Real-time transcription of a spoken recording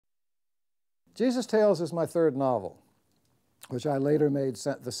Jesus Tales is my third novel, which I later made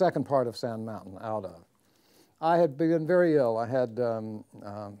the second part of Sand Mountain out of. I had been very ill. I had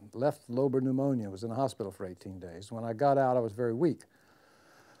left lobar pneumonia, was in the hospital for 18 days. When I got out, I was very weak.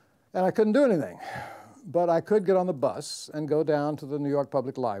 And I couldn't do anything. But I could get on the bus and go down to the New York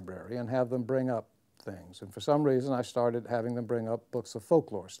Public Library and have them bring up things. And for some reason, I started having them bring up books of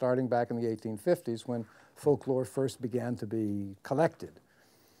folklore, starting back in the 1850s when folklore first began to be collected.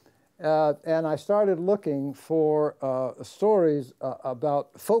 And I started looking for stories about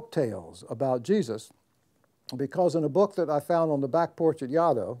folk tales about Jesus, because in a book that I found on the back porch at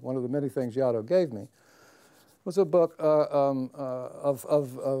Yaddo, one of the many things Yaddo gave me, was a book of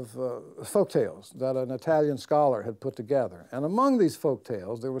folk tales that an Italian scholar had put together. And among these folk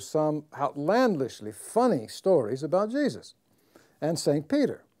tales, there were some outlandishly funny stories about Jesus and St.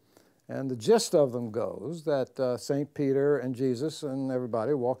 Peter. And the gist of them goes that St. Peter and Jesus and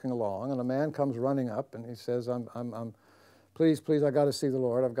everybody are walking along, and a man comes running up and he says, please, I got to see the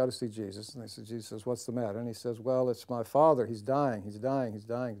Lord, I've got to see Jesus. And Jesus says, what's the matter? And he says, well, it's my father, he's dying.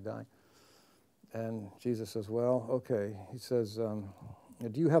 And Jesus says, well, okay. He says,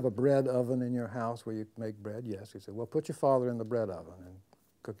 do you have a bread oven in your house where you make bread? Yes. He said, well, put your father in the bread oven and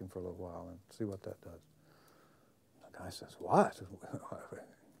cook him for a little while and see what that does. The guy says, what?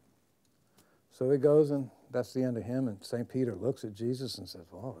 So he goes, and that's the end of him, and St. Peter looks at Jesus and says,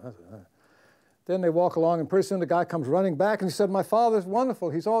 well, that's right. Then they walk along, and pretty soon the guy comes running back, and he said, my father's wonderful.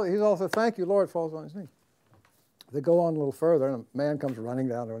 He's also, thank you, Lord, falls on his knee. They go on a little further, and a man comes running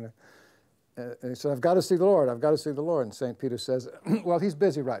down there, and he said, I've got to see the Lord, I've got to see the Lord. And St. Peter says, well, he's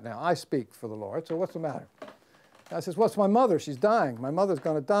busy right now. I speak for the Lord, so what's the matter? And I says, what's my mother? She's dying. My mother's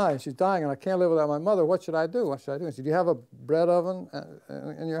going to die, and she's dying, and I can't live without my mother. What should I do? What should I do? He said, do you have a bread oven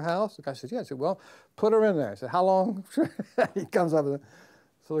in your house? The guy says, yeah. I said, well, put her in there. I said, how long? He comes up with it.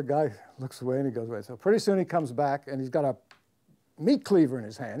 So the guy looks away, and he goes away. So pretty soon he comes back, and he's got a meat cleaver in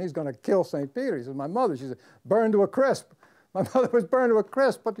his hand. He's going to kill St. Peter. He says, my mother, she's burned to a crisp. My mother was burned to a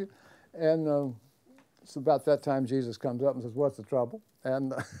crisp. And it's about that time Jesus comes up and says, what's the trouble?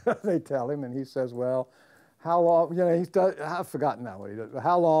 And they tell him, and he says, well, how long, you know, I've forgotten now what he does.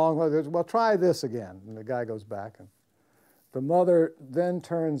 How long? Well, try this again. And the guy goes back, and the mother then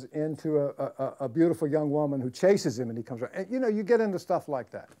turns into a beautiful young woman who chases him, and he comes around. And, you know, you get into stuff like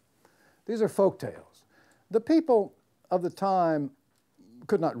that. These are folk tales. The people of the time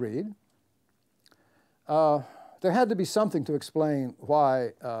could not read. There had to be something to explain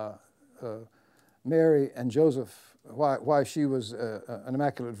why Mary and Joseph, why she was an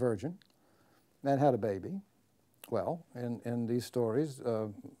immaculate virgin and had a baby. Well, in these stories,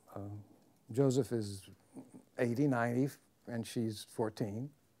 Joseph is 80, 90, and she's 14.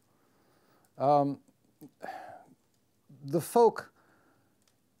 The folk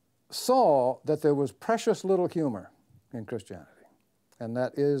saw that there was precious little humor in Christianity, and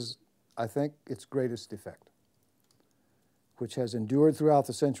that is, I think, its greatest defect, which has endured throughout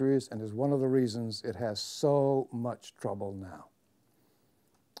the centuries and is one of the reasons it has so much trouble now.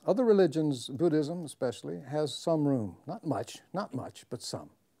 Other religions, Buddhism especially, has some room. Not much, but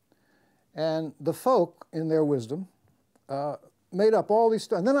some. And the folk, in their wisdom, made up all these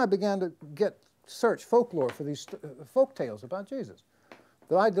stories. And then I began to search folklore for these folk tales about Jesus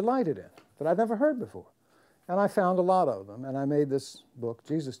that I delighted in, that I'd never heard before. And I found a lot of them, and I made this book,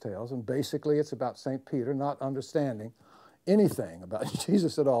 Jesus Tales, and basically it's about St. Peter not understanding anything about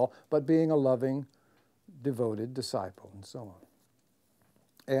Jesus at all, but being a loving, devoted disciple, and so on.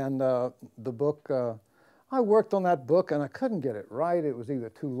 And the book, I worked on that book, and I couldn't get it right. It was either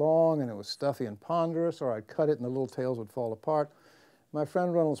too long, and it was stuffy and ponderous, or I'd cut it, and the little tales would fall apart. My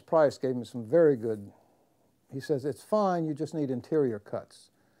friend Reynolds Price gave me some very good, he says, it's fine, you just need interior cuts.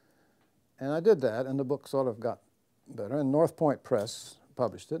 And I did that, and the book sort of got better, and North Point Press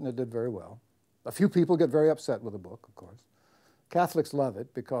published it, and it did very well. A few people get very upset with the book, of course. Catholics love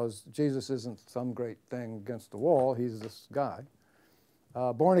it because Jesus isn't some great thing against the wall. He's this guy.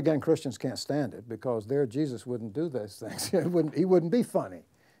 Born-again Christians can't stand it because their Jesus wouldn't do those things. He wouldn't be funny.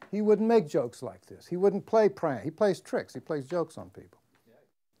 He wouldn't make jokes like this. He wouldn't play prank. He plays tricks. He plays jokes on people.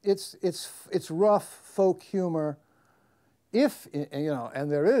 It's rough folk humor. If, you know,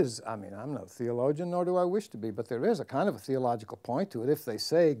 and there is, I mean, I'm no theologian, nor do I wish to be, but there is a kind of a theological point to it. If they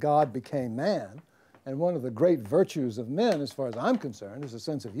say God became man, and one of the great virtues of men, as far as I'm concerned, is a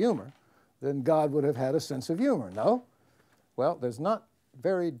sense of humor, then God would have had a sense of humor, no? Well, there's not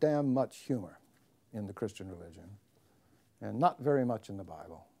very damn much humor in the Christian religion, and not very much in the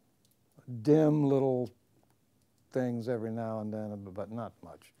Bible. Dim little things every now and then, but not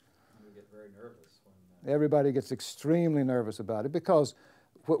much. You get very nervous when... Everybody gets extremely nervous about it because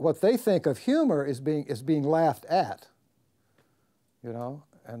what they think of humor is being laughed at, you know,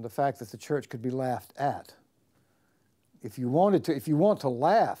 and the fact that the church could be laughed at. If you want to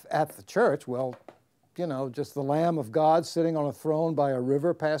laugh at the church, well, you know, just the Lamb of God sitting on a throne by a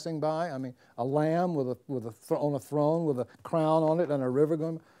river passing by. I mean, a lamb on a throne with a crown on it and a river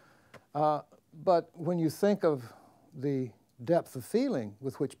going. But when you think of the depth of feeling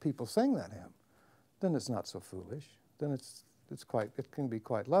with which people sing that hymn, then it's not so foolish. Then it can be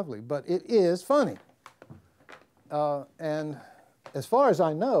quite lovely. But it is funny. And as far as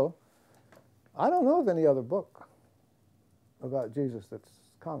I know, I don't know of any other book about Jesus that's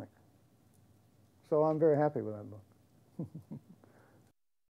comic. So I'm very happy with that book.